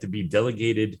for that to be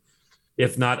delegated,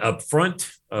 if not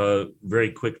upfront,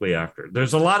 very quickly after.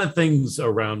 There's a lot of things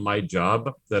around my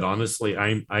job that honestly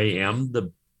I am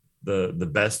the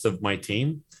best of my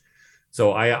team.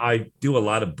 So I do a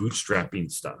lot of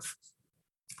bootstrapping stuff.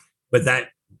 But that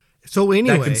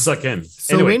can suck in.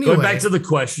 Anyway, going back to the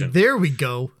question. There we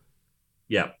go.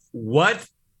 Yeah. What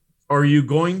are you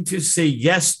going to say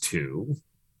yes to?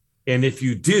 And if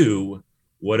you do,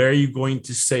 what are you going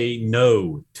to say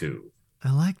no to?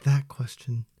 I like that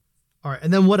question. All right.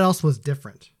 And then what else was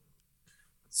different?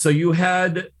 So you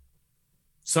had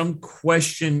some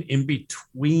question in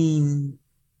between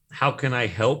how can I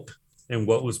help and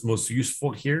what was most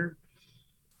useful here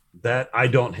that I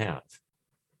don't have.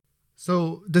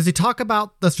 So does he talk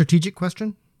about the strategic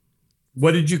question?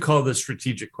 What did you call the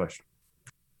strategic question?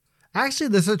 Actually,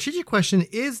 the strategic question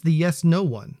is the yes-no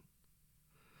one.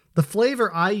 The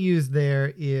flavor I use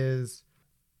there is,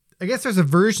 I guess there's a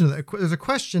version of that. There's a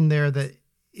question there that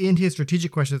in his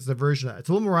strategic question, it's a version of it. It's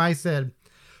one where I said,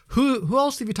 who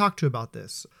else have you talked to about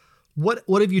this?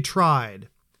 What have you tried?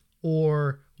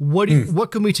 Or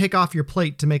what can we take off your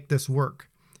plate to make this work?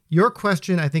 Your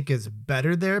question, I think, is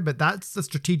better there, but that's the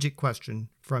strategic question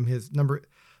from his number.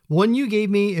 One you gave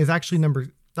me is actually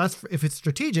that's if it's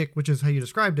strategic, which is how you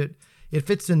described it, it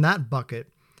fits in that bucket,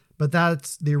 but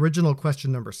that's the original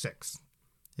question number 6.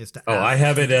 I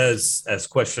have it as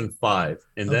question 5.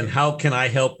 And then how can I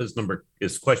help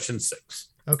is question 6.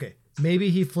 Okay. Maybe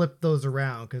he flipped those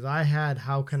around because I had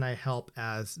how can I help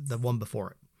as the one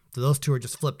before it. So those two are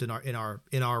just flipped in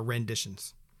our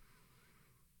renditions.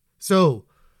 So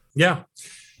yeah,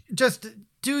 just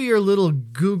do your little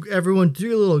Google, everyone do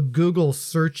your little Google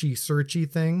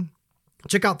searchy thing.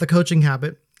 Check out The Coaching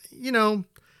Habit.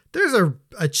 There's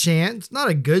a chance, not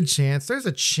a good chance. There's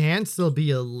a chance there'll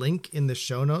be a link in the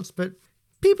show notes, but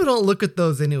people don't look at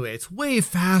those anyway. It's way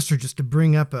faster just to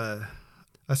bring up a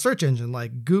search engine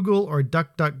like Google or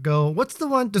DuckDuckGo. What's the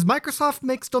one? Does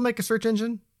Microsoft still make a search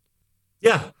engine?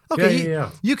 Yeah. Okay.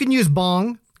 Yeah. You can use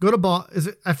Bong. Go to Bong. Is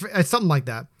it something like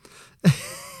that?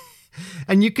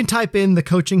 And you can type in The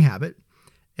Coaching Habit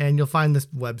and you'll find this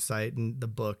website and the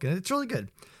book, and it's really good.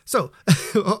 So,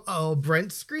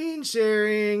 Brent's screen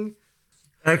sharing.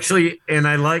 Actually, and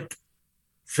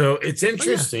so it's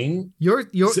interesting.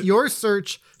 Your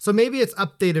search. So maybe it's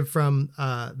updated from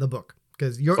the book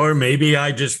or maybe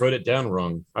I just wrote it down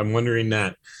wrong. I'm wondering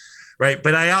that. Right.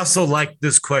 But I also like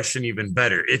this question even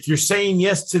better. If you're saying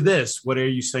yes to this, what are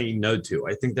you saying no to?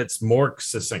 I think that's more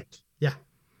succinct. Yeah.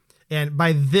 And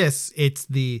by this, it's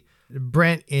the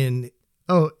Brent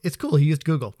it's cool. He used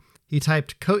Google. He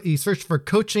searched for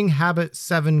coaching habit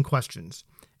 7 questions.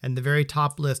 And the very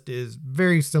top list is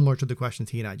very similar to the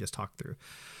questions he and I just talked through.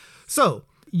 So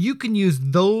you can use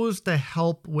those to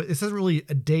help with, this isn't really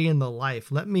a day in the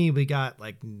life. We got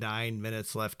like 9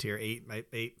 minutes left here,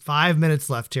 5 minutes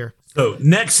left here. So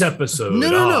next episode.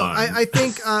 No. I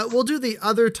think we'll do the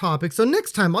other topic. So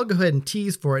next time, I'll go ahead and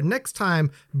tease for it. Next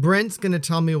time, Brent's going to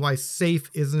tell me why SAFe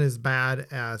isn't as bad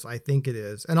as I think it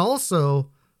is. And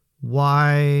also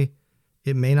why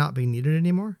it may not be needed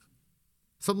anymore.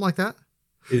 Something like that.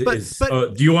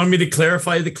 Do you want me to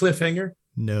clarify the cliffhanger?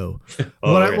 No.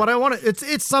 What I want to,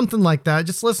 it's something like that.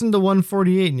 Just listen to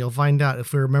 148 and you'll find out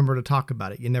if we remember to talk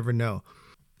about it. You never know.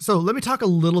 So let me talk a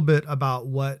little bit about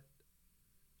when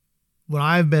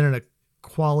I've been in a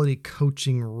quality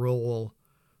coaching role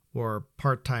or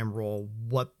part-time role,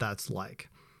 what that's like.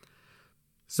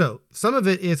 So some of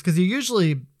it is because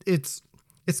it's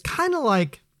kind of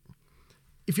like,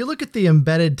 if you look at the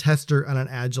embedded tester on an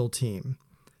agile team,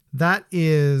 that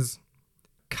is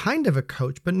kind of a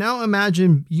coach, but now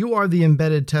imagine you are the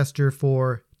embedded tester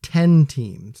for 10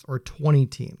 teams or 20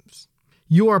 teams.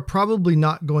 You are probably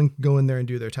not going to go in there and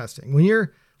do their testing. When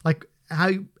you're like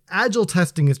how agile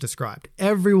testing is described,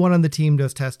 everyone on the team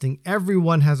does testing.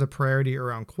 Everyone has a priority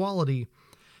around quality.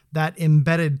 That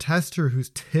embedded tester who's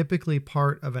typically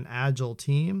part of an agile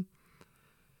team,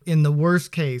 in the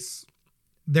worst case,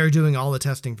 they're doing all the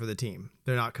testing for the team.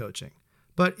 They're not coaching.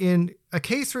 But in a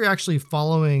case where you're actually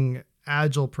following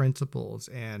agile principles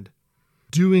and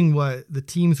doing what the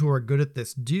teams who are good at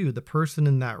this do, the person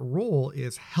in that role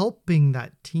is helping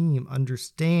that team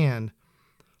understand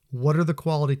what are the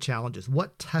quality challenges,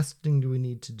 what testing do we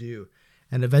need to do,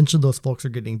 and eventually those folks are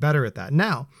getting better at that.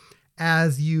 Now,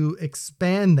 as you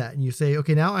expand that and you say,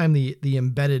 okay, now I'm the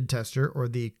embedded tester or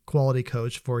the quality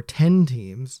coach for 10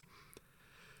 teams,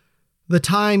 the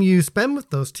time you spend with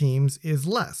those teams is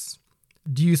less.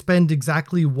 Do you spend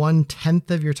exactly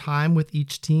 1/10 of your time with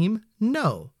each team?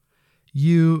 No.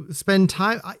 You spend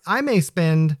time, I may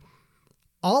spend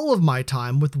all of my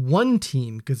time with one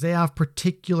team because they have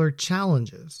particular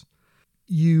challenges.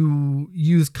 You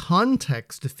use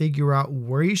context to figure out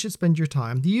where you should spend your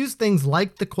time. You use things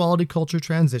like the quality culture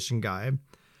transition guide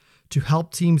to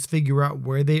help teams figure out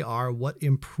where they are, what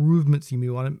improvements you may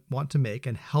want to make,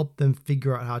 and help them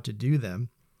figure out how to do them.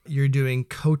 You're doing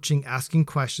coaching, asking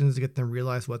questions to get them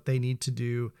realize what they need to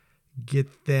do,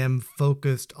 get them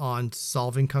focused on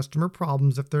solving customer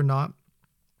problems if they're not,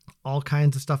 all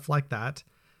kinds of stuff like that.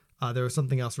 There was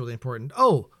something else really important.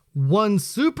 Oh, one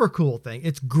super cool thing.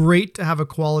 It's great to have a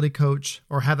quality coach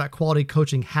or have that quality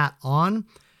coaching hat on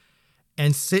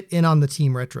and sit in on the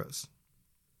team retros,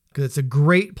 because it's a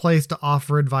great place to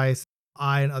offer advice.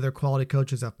 I and other quality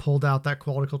coaches have pulled out that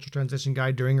quality culture transition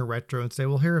guide during a retro and say,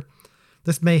 well, here,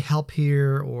 this may help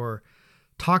here, or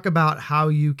talk about how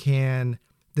you can,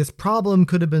 this problem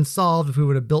could have been solved if we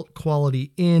would have built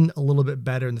quality in a little bit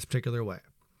better in this particular way.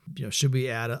 Should we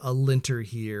add a linter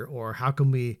here, or how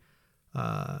can we,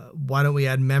 why don't we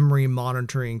add memory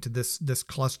monitoring to this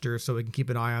cluster so we can keep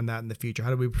an eye on that in the future?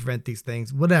 How do we prevent these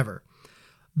things? Whatever.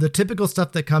 The typical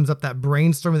stuff that comes up, that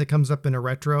brainstorming that comes up in a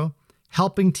retro,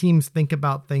 helping teams think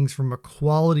about things from a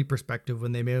quality perspective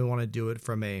when they may want to do it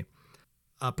from a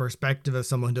perspective of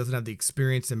someone who doesn't have the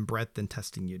experience and breadth in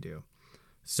testing you do.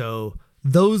 So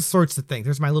those sorts of things.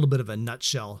 There's my little bit of a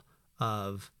nutshell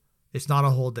of, it's not a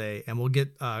whole day, and we'll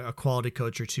get a quality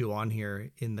coach or two on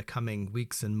here in the coming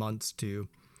weeks and months to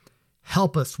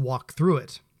help us walk through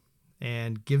it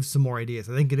and give some more ideas.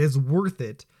 I think it is worth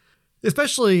it.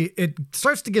 Especially, it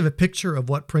starts to give a picture of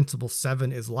what Principle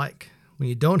 7 is like. When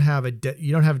you don't have a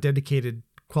dedicated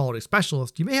quality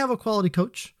specialist, you may have a quality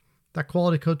coach. That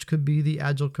quality coach could be the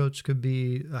agile coach, could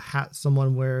be a hat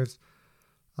someone wears.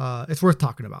 It's worth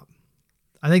talking about.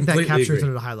 I think that captures it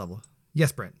at a high level.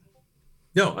 Yes, Brent.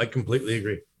 No, I completely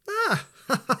agree.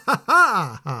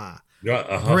 Brent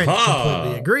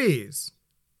completely agrees.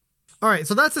 All right,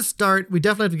 so that's a start. We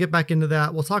definitely have to get back into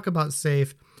that. We'll talk about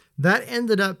SAFe. That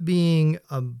ended up being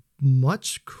a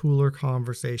much cooler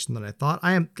conversation than I thought.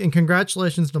 And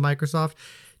congratulations to Microsoft.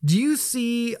 Do you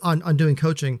see, on doing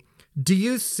coaching, do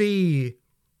you see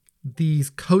these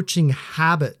coaching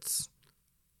habits?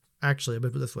 Actually, I'll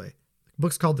put it this way. The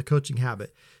book's called The Coaching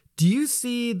Habit. Do you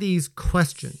see these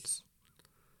questions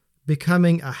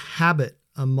becoming a habit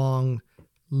among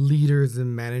leaders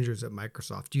and managers at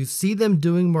Microsoft? Do you see them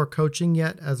doing more coaching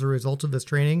yet as a result of this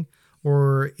training?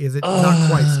 Or is it not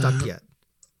quite stuck yet?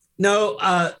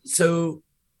 No. So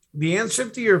the answer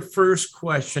to your first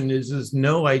question is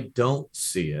no, I don't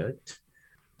see it.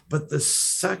 But the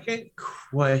second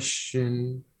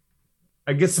question,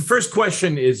 I guess the first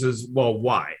question is well,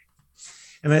 why?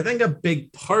 And I think a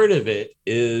big part of it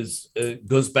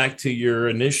goes back to your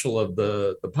initial of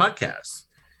the podcast,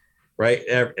 right?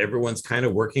 Everyone's kind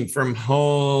of working from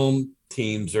home.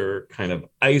 Teams are kind of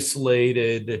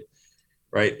isolated.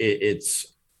 Right.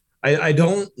 I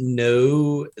don't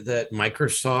know that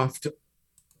Microsoft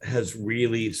has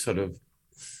really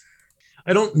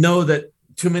I don't know that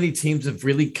too many teams have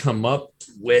really come up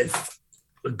with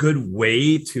a good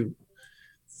way to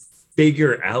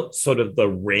figure out sort of the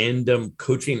random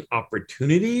coaching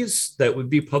opportunities that would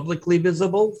be publicly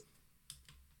visible.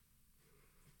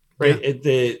 Right.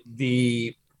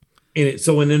 Yeah.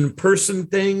 So an in-person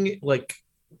thing, like,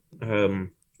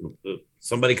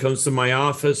 somebody comes to my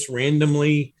office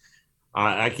randomly,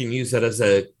 I can use that as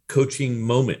a coaching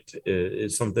moment.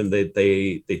 Is something that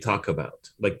they talk about.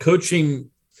 Like, coaching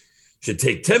should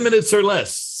take 10 minutes or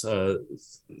less,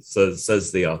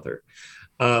 says the author.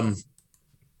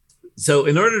 So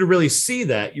in order to really see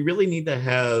that, you really need to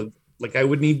have, like, I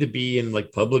would need to be in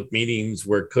like public meetings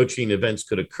where coaching events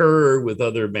could occur with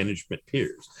other management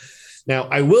peers. Now,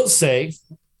 I will say,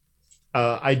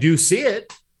 I do see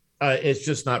it. It's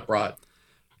just not broad.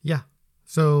 Yeah.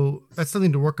 So that's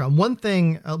something to work on. One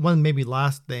thing, maybe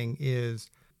last thing is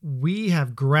we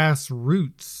have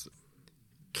grassroots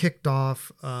kicked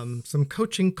off some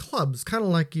coaching clubs, kind of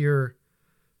like your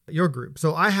group.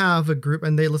 So I have a group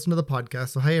and they listen to the podcast.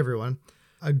 So, hey, everyone,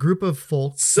 a group of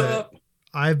folks that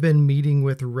I've been meeting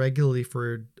with regularly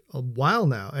for a while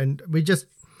now. And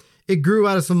it grew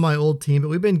out of some of my old team, but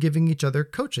we've been giving each other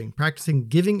coaching, practicing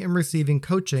giving and receiving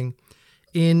coaching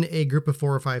in a group of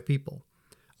 4 or 5 people.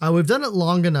 We've done it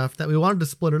long enough that we wanted to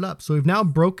split it up. So we've now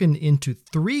broken into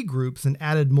 3 groups and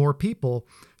added more people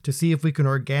to see if we can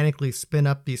organically spin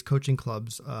up these coaching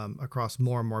clubs across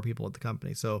more and more people at the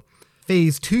company. So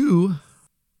phase 2,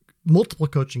 multiple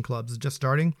coaching clubs is just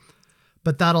starting,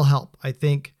 but that'll help. I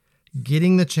think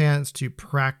getting the chance to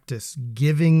practice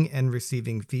giving and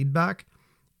receiving feedback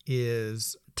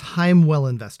is time well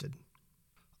invested.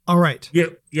 All right.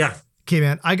 Yeah. Okay,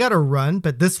 man, I got to run,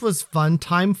 but this was fun.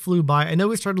 Time flew by. I know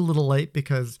we started a little late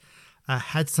because I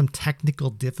had some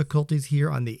technical difficulties here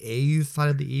on the A's side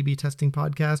of the A/B testing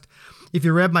podcast. If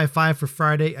you read my 5 for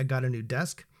Friday, I got a new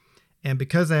desk. And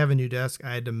because I have a new desk,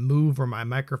 I had to move where my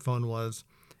microphone was.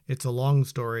 It's a long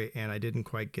story, and I didn't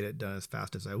quite get it done as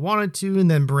fast as I wanted to. And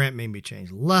then Brent made me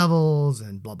change levels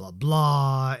and blah, blah,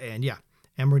 blah.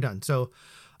 And we're done. So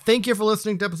thank you for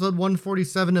listening to episode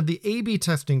 147 of the A/B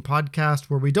Testing Podcast,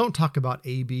 where we don't talk about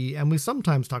A/B, and we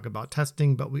sometimes talk about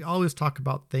testing, but we always talk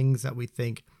about things that we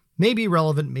think may be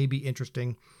relevant, may be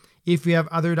interesting. If you have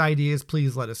other ideas,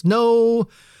 please let us know.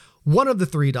 One of the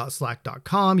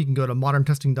 3.slack.com. You can go to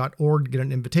moderntesting.org to get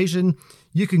an invitation.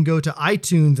 You can go to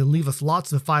iTunes and leave us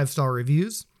lots of 5-star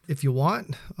reviews if you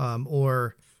want,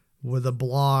 or with the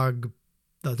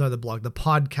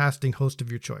podcasting host of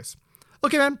your choice.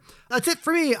 Okay, man, that's it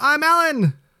for me. I'm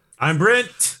Alan. I'm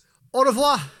Brent. Au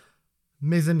revoir,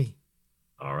 mes amis.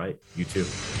 All right, you too.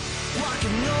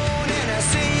 Walking on.